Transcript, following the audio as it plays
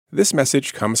This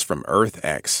message comes from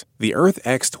EarthX. The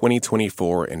EarthX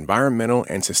 2024 Environmental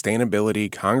and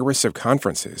Sustainability Congress of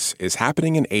Conferences is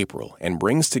happening in April and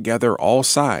brings together all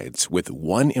sides with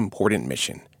one important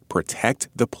mission: protect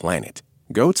the planet.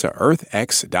 Go to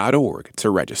earthx.org to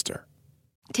register.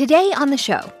 Today on the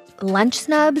show, lunch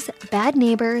snubs, bad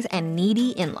neighbors, and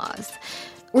needy in-laws.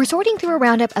 We're sorting through a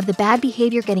roundup of the bad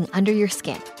behavior getting under your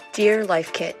skin. Dear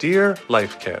Life Kit. Dear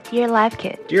Life Kit. Dear Life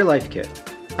Kit. Dear Life Kit,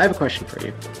 I have a question for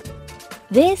you.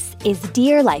 This is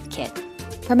Dear Life Kit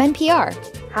from NPR.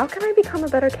 How can I become a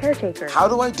better caretaker? How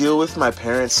do I deal with my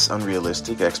parents'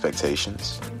 unrealistic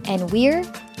expectations? And we're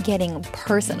getting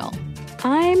personal.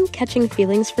 I'm catching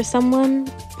feelings for someone,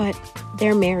 but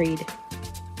they're married.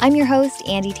 I'm your host,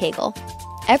 Andee Tagle.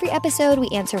 Every episode, we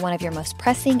answer one of your most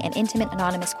pressing and intimate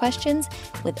anonymous questions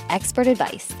with expert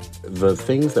advice. The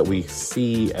things that we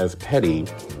see as petty,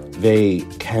 they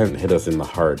can hit us in the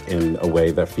heart in a way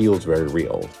that feels very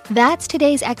real. That's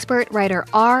today's expert writer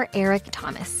R. Eric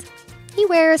Thomas. He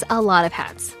wears a lot of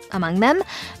hats. Among them,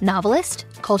 novelist,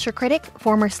 culture critic,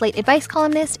 former Slate Advice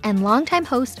columnist, and longtime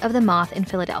host of The Moth in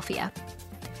Philadelphia.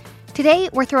 Today,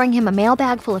 we're throwing him a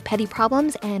mailbag full of petty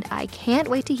problems, and I can't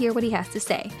wait to hear what he has to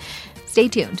say. Stay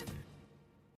tuned.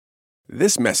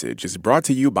 This message is brought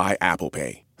to you by Apple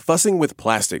Pay. Fussing with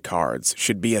plastic cards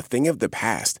should be a thing of the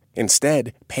past.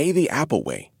 Instead, pay the Apple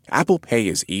way. Apple Pay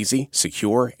is easy,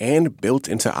 secure, and built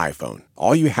into iPhone.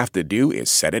 All you have to do is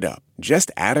set it up.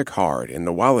 Just add a card in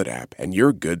the Wallet app, and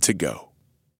you're good to go.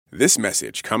 This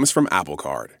message comes from Apple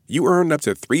Card. You earn up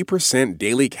to 3%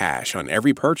 daily cash on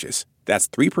every purchase. That's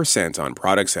 3% on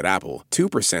products at Apple,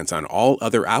 2% on all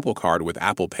other Apple Card with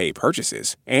Apple Pay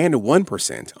purchases, and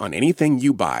 1% on anything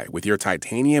you buy with your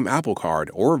titanium Apple Card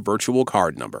or virtual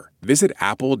card number. Visit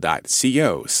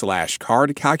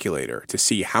apple.co/card calculator to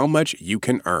see how much you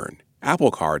can earn.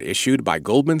 Apple Card issued by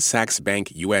Goldman Sachs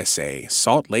Bank USA,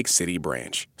 Salt Lake City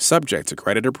branch. Subject to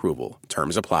credit approval.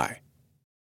 Terms apply.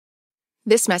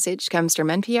 This message comes from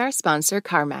NPR sponsor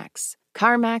CarMax.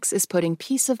 CarMax is putting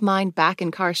peace of mind back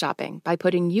in car shopping by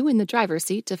putting you in the driver's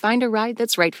seat to find a ride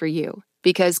that's right for you.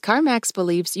 Because CarMax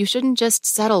believes you shouldn't just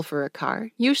settle for a car,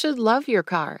 you should love your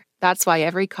car. That's why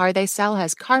every car they sell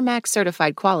has CarMax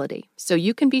certified quality, so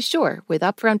you can be sure with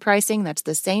upfront pricing that's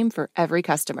the same for every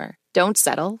customer. Don't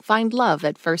settle, find love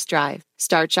at first drive.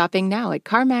 Start shopping now at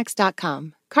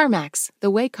CarMax.com. CarMax,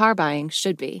 the way car buying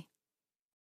should be.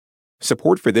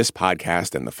 Support for this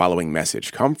podcast and the following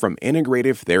message come from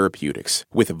Integrative Therapeutics,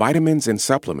 with vitamins and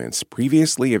supplements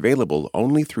previously available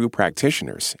only through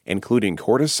practitioners, including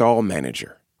Cortisol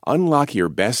Manager. Unlock your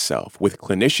best self with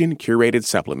clinician-curated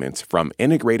supplements from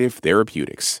Integrative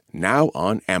Therapeutics, now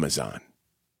on Amazon.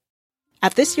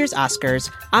 At this year's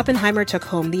Oscars, Oppenheimer took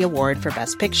home the award for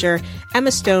Best Picture,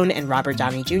 Emma Stone and Robert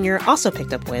Downey Jr. also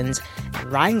picked up wins,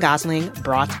 and Ryan Gosling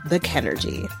brought the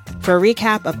Kenergy. For a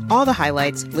recap of all the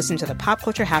highlights, listen to the Pop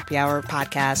Culture Happy Hour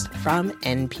podcast from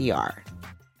NPR.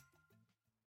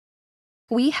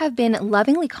 We have been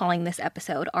lovingly calling this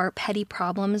episode our Petty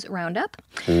Problems Roundup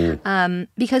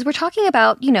because we're talking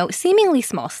about, seemingly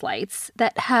small slights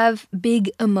that have big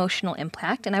emotional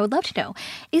impact. And I would love to know,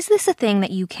 is this a thing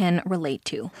that you can relate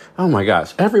to? Oh my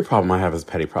gosh, every problem I have is a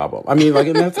petty problem.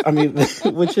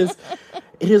 Which is,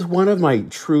 it is one of my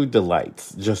true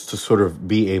delights just to sort of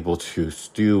be able to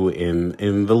stew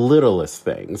in the littlest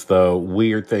things, the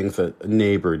weird things that a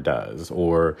neighbor does,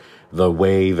 or the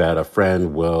way that a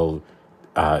friend will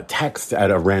text at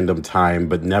a random time,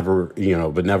 but never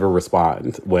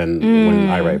respond when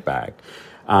I write back.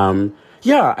 I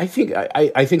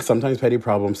think sometimes petty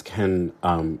problems can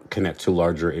connect to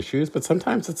larger issues, but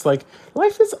sometimes it's like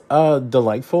life is a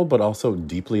delightful but also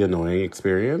deeply annoying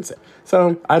experience.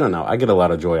 So I don't know. I get a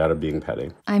lot of joy out of being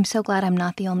petty. I'm so glad I'm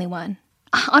not the only one.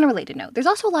 On a related note, there's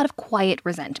also a lot of quiet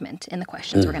resentment in the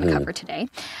questions we're going to cover today.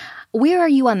 Where are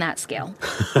you on that scale?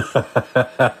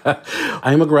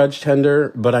 I'm a grudge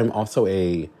tender, but I'm also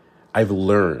I've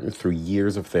learned through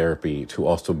years of therapy to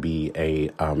also be a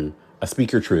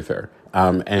speaker truther.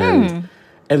 And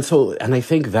I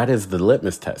think that is the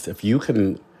litmus test. If you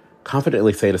can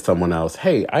confidently say to someone else,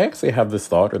 hey, I actually have this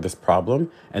thought or this problem,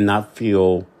 and not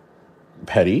feel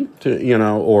petty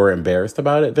or embarrassed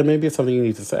about it, then maybe it's something you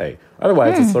need to say.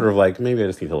 Otherwise, it's sort of like, maybe I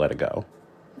just need to let it go.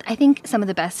 I think some of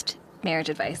the best marriage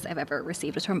advice I've ever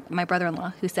received was from my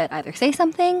brother-in-law, who said either say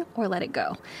something or let it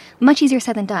go. Much easier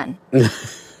said than done.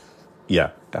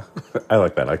 Yeah. I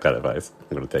like that. I like that advice.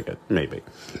 I'm going to take it. Maybe.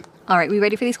 All right, we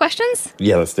ready for these questions?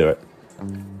 Yeah, let's do it.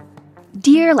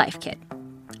 Dear Life Kit,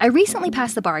 I recently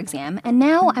passed the bar exam, and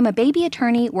now I'm a baby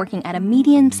attorney working at a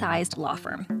medium-sized law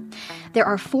firm. There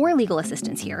are 4 legal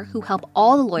assistants here who help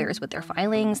all the lawyers with their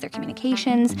filings, their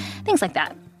communications, things like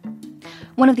that.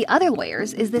 One of the other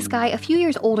lawyers is this guy a few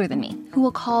years older than me, who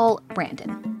we'll call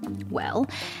Brandon. Well,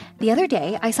 the other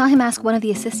day, I saw him ask one of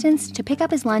the assistants to pick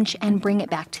up his lunch and bring it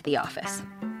back to the office.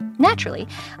 Naturally,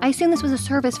 I assumed this was a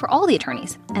service for all the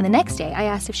attorneys, and the next day I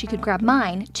asked if she could grab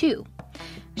mine, too.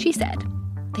 She said,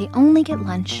 they only get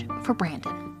lunch for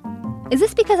Brandon. Is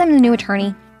this because I'm the new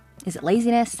attorney? Is it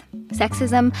laziness?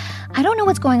 Sexism? I don't know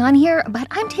what's going on here, but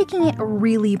I'm taking it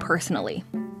really personally.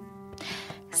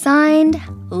 Signed,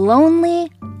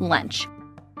 Lonely Lunch.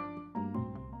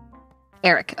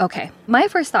 Eric, okay. My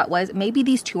first thought was maybe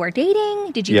these two are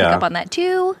dating. Did you pick up on that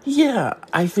too? Yeah,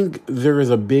 I think there is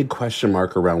a big question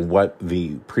mark around what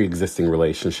the pre-existing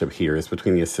relationship here is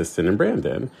between the assistant and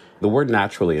Brandon. The word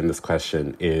naturally in this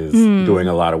question is doing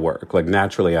a lot of work. Like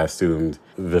naturally, I assumed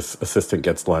this assistant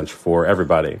gets lunch for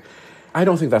everybody. I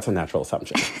don't think that's a natural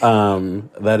assumption.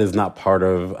 That is not part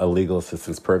of a legal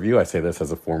assistant's purview. I say this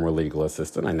as a former legal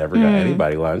assistant. I never got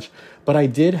anybody lunch. But I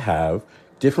did have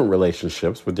different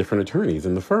relationships with different attorneys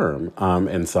in the firm.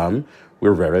 And some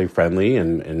were very friendly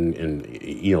and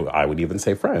you know, I would even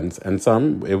say friends. And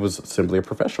some, it was simply a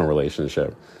professional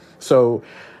relationship. So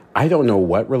I don't know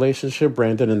what relationship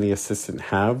Brandon and the assistant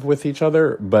have with each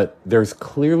other, but there's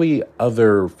clearly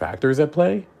other factors at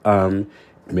play.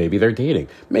 Maybe they're dating.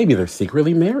 Maybe they're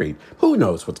secretly married. Who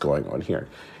knows what's going on here?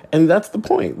 And that's the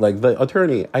point. Like, the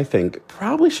attorney, I think,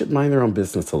 probably should mind their own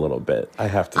business a little bit, I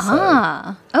have to say.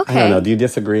 Okay. I don't know. Do you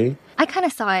disagree? I kind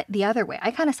of saw it the other way.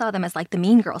 I kind of saw them as like the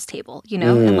Mean Girls table, you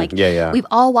know? And like, we've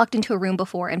all walked into a room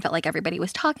before and felt like everybody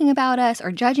was talking about us or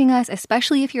judging us,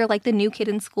 especially if you're like the new kid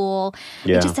in school.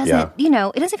 It just doesn't, you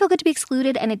know, it doesn't feel good to be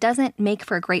excluded, and it doesn't make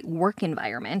for a great work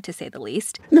environment, to say the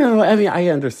least. No, I mean, I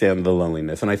understand the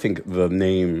loneliness, and I think the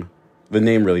name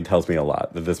really tells me a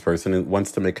lot, that this person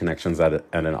wants to make connections at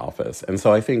an office. And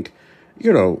so I think,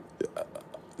 you know,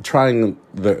 trying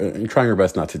your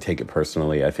best not to take it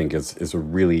personally, I think is a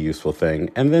really useful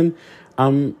thing. And then,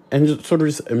 and just sort of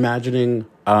just imagining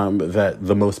that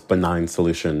the most benign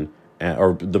solution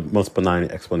or the most benign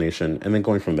explanation, and then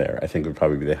going from there, I think would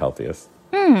probably be the healthiest.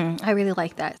 I really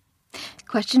like that.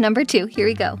 Question number 2, here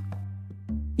we go.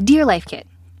 Dear Life Kit,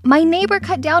 my neighbor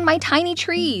cut down my tiny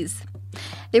trees.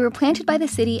 They were planted by the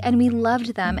city and we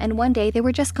loved them, and one day they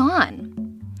were just gone.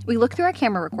 We looked through our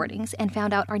camera recordings and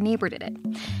found out our neighbor did it.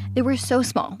 They were so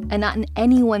small and not in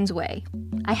anyone's way.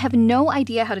 I have no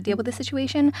idea how to deal with the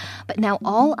situation, but now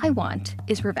all I want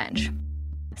is revenge.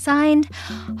 Signed,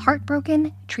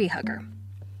 Heartbroken Tree Hugger.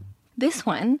 This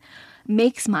one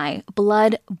makes my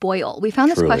blood boil. We found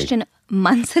this question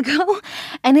months ago,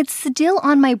 and it's still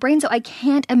on my brain, so I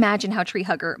can't imagine how Tree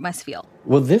Hugger must feel.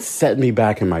 Well, this set me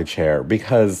back in my chair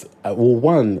because, well,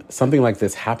 one, something like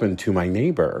this happened to my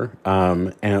neighbor,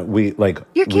 and we, like...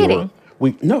 You're kidding.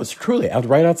 No, it's truly,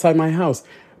 right outside my house.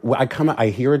 I come out, I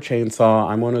hear a chainsaw,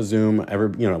 I'm on a Zoom,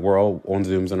 we're all on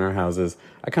Zooms in our houses.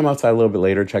 I come outside a little bit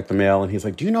later, check the mail, and he's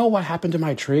like, do you know what happened to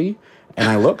my tree? And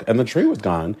I look, and the tree was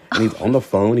gone, and he's on the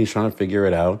phone, he's trying to figure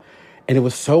it out. And it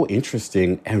was so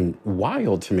interesting and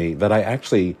wild to me that I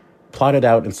actually plotted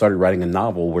out and started writing a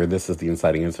novel where this is the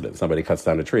inciting incident. Somebody cuts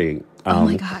down a tree. Oh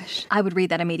my gosh. I would read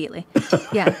that immediately.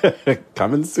 Yeah.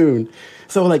 Coming soon.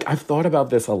 So like, I've thought about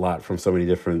this a lot from so many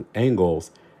different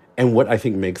angles. And what I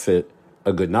think makes it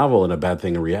a good novel and a bad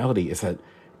thing in reality is that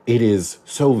it is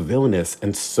so villainous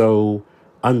and so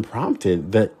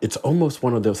unprompted that it's almost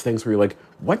one of those things where you're like,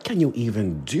 what can you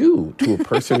even do to a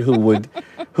person who would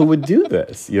do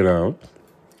this, you know?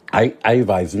 I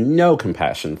advise no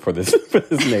compassion for this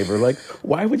neighbor. Like,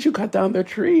 why would you cut down their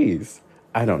trees?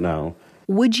 I don't know.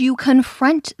 Would you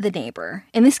confront the neighbor?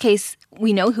 In this case,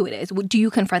 we know who it is. Do you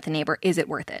confront the neighbor? Is it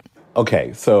worth it?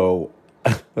 Okay, so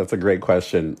that's a great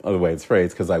question, the way it's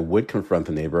phrased, because I would confront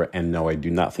the neighbor, and no, I do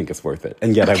not think it's worth it.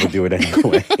 And yet I would do it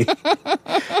anyway.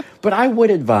 But I would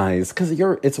advise, because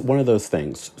it's one of those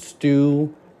things,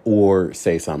 stew or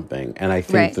say something. And I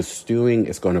think the stewing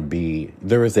is going to be,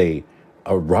 there is a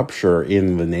rupture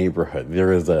in the neighborhood.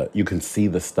 You can see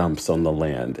the stumps on the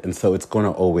land. And so it's going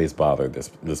to always bother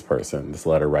this person, this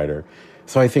letter writer.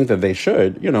 So I think that they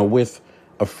should, with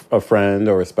a friend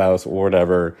or a spouse or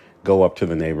whatever, go up to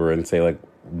the neighbor and say, like,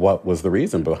 what was the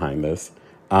reason behind this?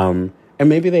 And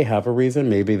maybe they have a reason.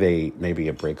 Maybe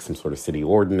it breaks some sort of city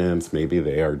ordinance. Maybe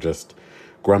they are just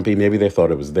grumpy. Maybe they thought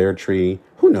it was their tree.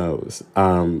 Who knows?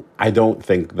 I don't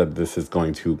think that this is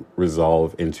going to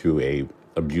resolve into a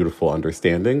beautiful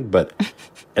understanding, but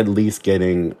at least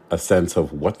getting a sense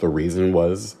of what the reason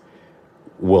was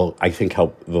will, I think,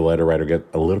 help the letter writer get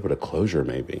a little bit of closure,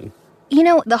 maybe. You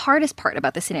know, the hardest part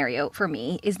about the scenario for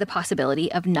me is the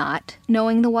possibility of not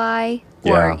knowing the why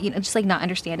or, just like not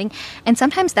understanding. And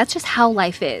sometimes that's just how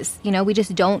life is. You know, we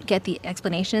just don't get the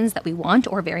explanations that we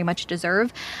want or very much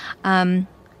deserve.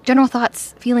 General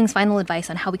thoughts, feelings, final advice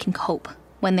on how we can cope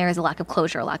when there is a lack of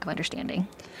closure, a lack of understanding.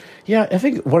 Yeah, I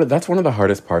think that's one of the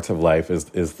hardest parts of life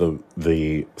is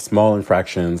the small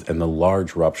infractions and the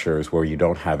large ruptures where you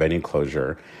don't have any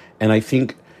closure. And I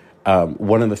think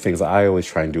one of the things I always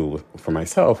try and do for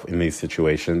myself in these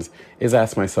situations is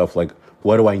ask myself, like,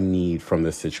 what do I need from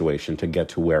this situation to get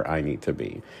to where I need to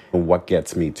be? And what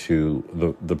gets me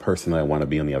to the person that I want to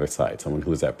be on the other side, someone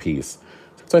who is at peace?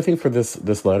 So I think for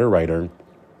this letter writer,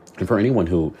 and for anyone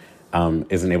who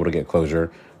isn't able to get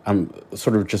closure, I'm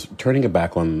sort of just turning it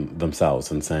back on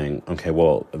themselves and saying, okay,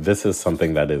 well, this is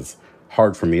something that is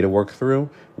hard for me to work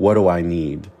through. What do I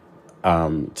need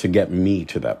to get me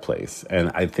to that place?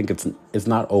 And I think it's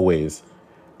not always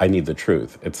I need the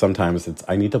truth. Sometimes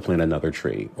I need to plant another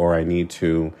tree, or I need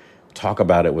to talk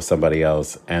about it with somebody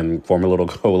else and form a little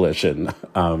coalition,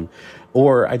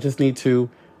 or I need to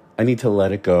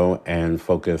let it go and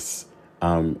focus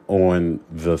on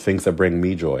the things that bring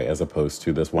me joy, as opposed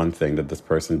to this one thing that this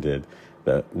person did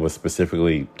that was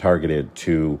specifically targeted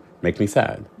to make me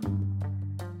sad.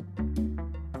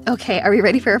 Okay, are we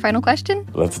ready for our final question?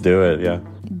 Let's do it, yeah.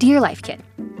 Dear Life Kit,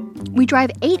 we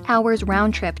drive 8 hours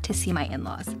round trip to see my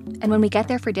in-laws. And when we get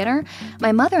there for dinner,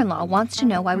 my mother-in-law wants to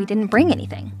know why we didn't bring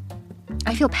anything.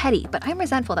 I feel petty, but I'm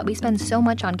resentful that we spend so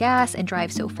much on gas and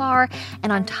drive so far,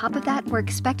 and on top of that, we're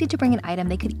expected to bring an item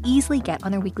they could easily get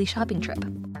on their weekly shopping trip.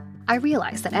 I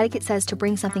realize that etiquette says to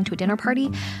bring something to a dinner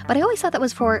party, but I always thought that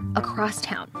was for across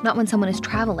town, not when someone is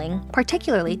traveling,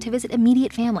 particularly to visit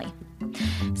immediate family.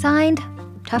 Signed,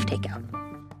 Tough Takeout.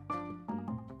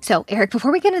 So, Eric,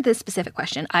 before we get into this specific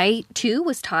question, I, too,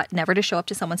 was taught never to show up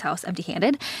to someone's house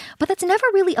empty-handed, but that's never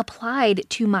really applied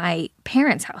to my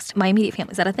parents' house, my immediate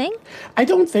family. Is that a thing? I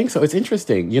don't think so. It's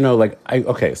interesting.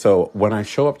 So when I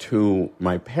show up to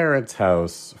my parents'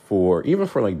 house for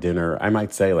dinner, I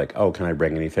might say like, oh, can I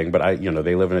bring anything? But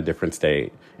they live in a different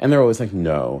state, and they're always like,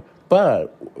 no.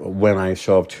 But when I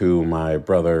show up to my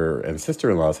brother and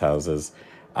sister-in-law's houses,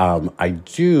 I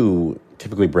do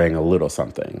typically bring a little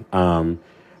something.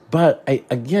 But it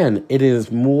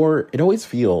always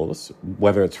feels,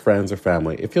 whether it's friends or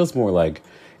family, it feels more like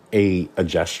a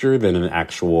gesture than an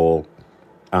actual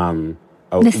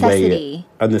necessity.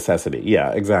 A necessity,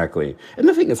 yeah, exactly. And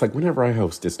the thing is, like, whenever I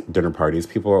host dinner parties,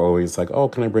 people are always like, oh,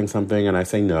 can I bring something? And I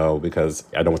say no, because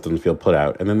I don't want them to feel put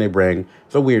out. And then they bring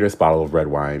the weirdest bottle of red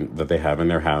wine that they have in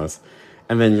their house.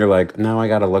 And then you're like, now I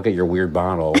got to look at your weird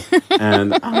bottle.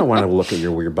 And I don't want to look at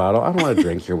your weird bottle. I don't want to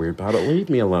drink your weird bottle. Leave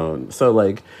me alone. So,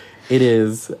 like,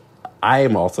 I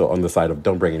am also on the side of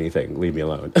don't bring anything. Leave me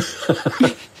alone.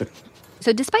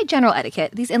 So despite general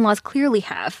etiquette, these in-laws clearly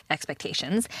have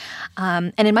expectations.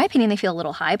 And in my opinion, they feel a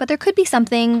little high, but there could be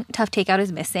something Tough Takeout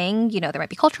is missing. There might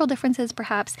be cultural differences,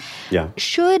 perhaps. Yeah.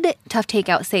 Should Tough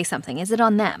Takeout say something? Is it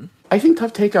on them? I think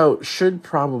Tough Takeout should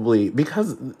probably,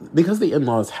 because the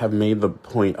in-laws have made the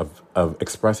point of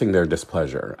expressing their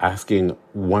displeasure, asking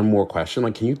one more question,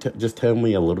 like, can you just tell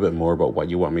me a little bit more about what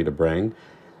you want me to bring?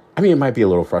 I mean, it might be a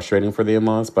little frustrating for the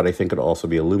in-laws, but I think it'll also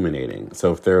be illuminating.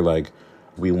 So if they're like,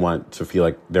 we want to feel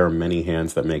like there are many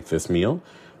hands that make this meal,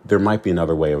 there might be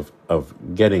another way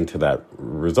of getting to that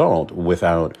result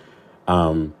without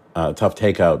Tough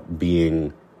Takeout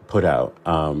being put out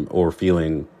or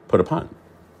feeling put upon.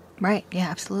 Right. Yeah,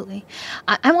 absolutely.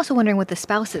 I'm also wondering what the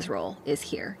spouse's role is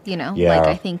here, Yeah. Like,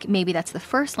 I think maybe that's the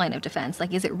first line of defense.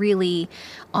 Like, is it really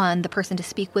on the person to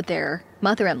speak with their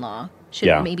mother-in-law? Should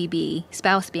it maybe be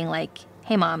spouse being like,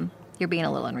 hey, Mom, you're being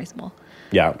a little unreasonable?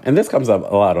 Yeah, and this comes up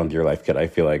a lot on Dear Life Kit. I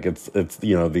feel like it's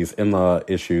these in-law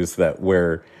issues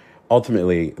where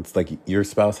ultimately it's like your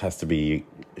spouse has to be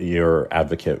your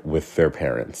advocate with their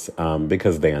parents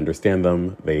because they understand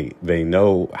them. They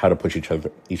know how to push each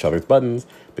other's buttons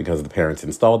because the parents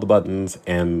installed the buttons.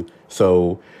 And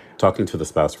so talking to the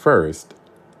spouse first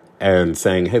and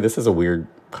saying, hey, this is a weird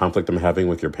conflict I'm having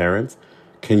with your parents.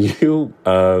 Can you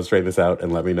straighten this out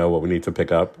and let me know what we need to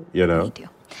pick up? Me too.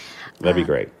 That'd be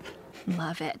great.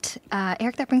 Love it.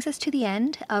 Eric, that brings us to the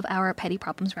end of our Petty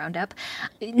Problems Roundup.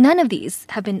 None of these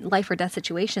have been life or death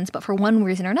situations, but for one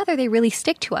reason or another, they really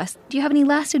stick to us. Do you have any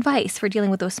last advice for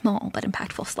dealing with those small but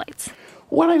impactful slights?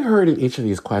 What I heard in each of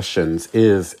these questions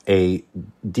is a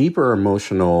deeper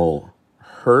emotional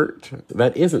hurt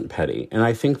that isn't petty. And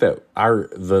I think that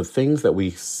the things that we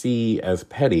see as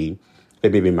petty, they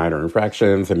may be minor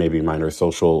infractions, they may be minor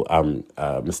social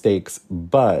mistakes,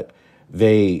 but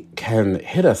they can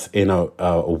hit us in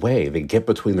a way. They get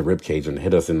between the ribcage and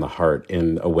hit us in the heart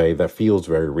in a way that feels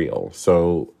very real.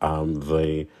 So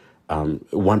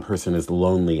one person is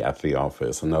lonely at the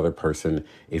office. Another person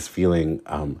is feeling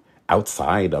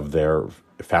outside of their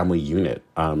family unit.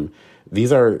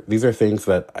 These are things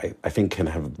that I think can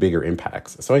have bigger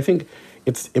impacts. So I think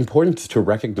it's important to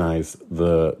recognize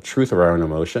the truth of our own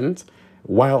emotions,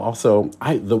 while also,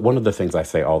 one of the things I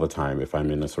say all the time if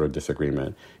I'm in a sort of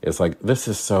disagreement is like, this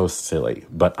is so silly,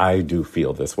 but I do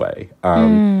feel this way.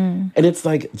 And it's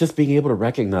like just being able to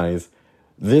recognize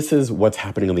this is what's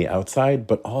happening on the outside,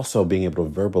 but also being able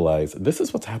to verbalize this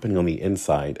is what's happening on the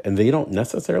inside. And they don't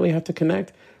necessarily have to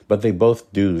connect, but they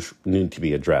both do need to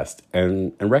be addressed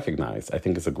and recognized. I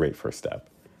think is a great first step.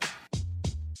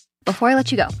 Before I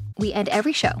let you go, we end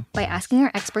every show by asking our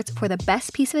experts for the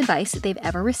best piece of advice they've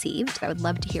ever received. I would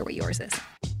love to hear what yours is.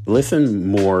 Listen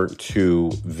more to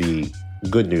the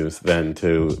good news than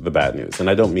to the bad news.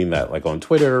 And I don't mean that like on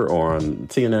Twitter or on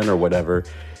CNN or whatever,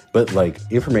 but like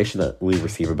information that we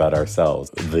receive about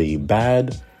ourselves. The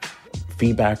bad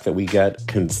feedback that we get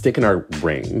can stick in our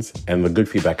brains, and the good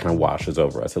feedback kind of washes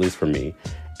over us, at least for me.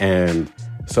 And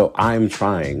so I'm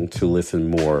trying to listen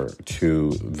more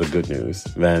to the good news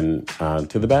than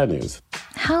to the bad news.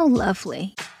 How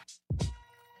lovely.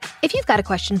 If you've got a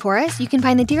question for us, you can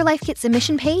find the Dear Life Kit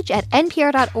submission page at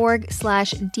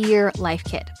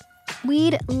npr.org/dearlifekit.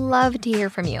 We'd love to hear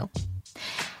from you.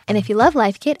 And if you love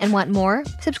Life Kit and want more,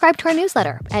 subscribe to our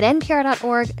newsletter at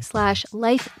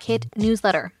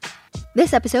npr.org/lifekitnewsletter.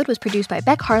 This episode was produced by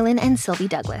Beck Harlan and Sylvie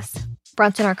Douglas.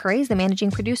 Bronson Arcuri is the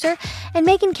managing producer, and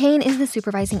Megan Kane is the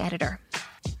supervising editor.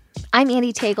 I'm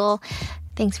Andy Tagle.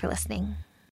 Thanks for listening.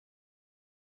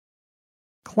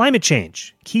 Climate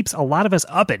change keeps a lot of us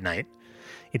up at night.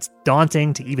 It's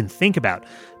daunting to even think about,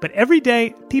 but every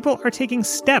day people are taking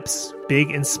steps,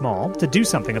 big and small, to do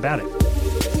something about it.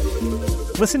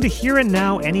 Listen to Here and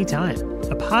Now Anytime,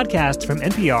 a podcast from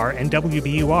NPR and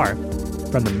WBUR.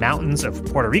 From the mountains of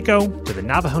Puerto Rico to the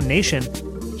Navajo Nation,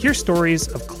 hear stories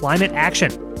of climate action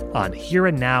on Here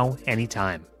and Now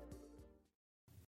Anytime.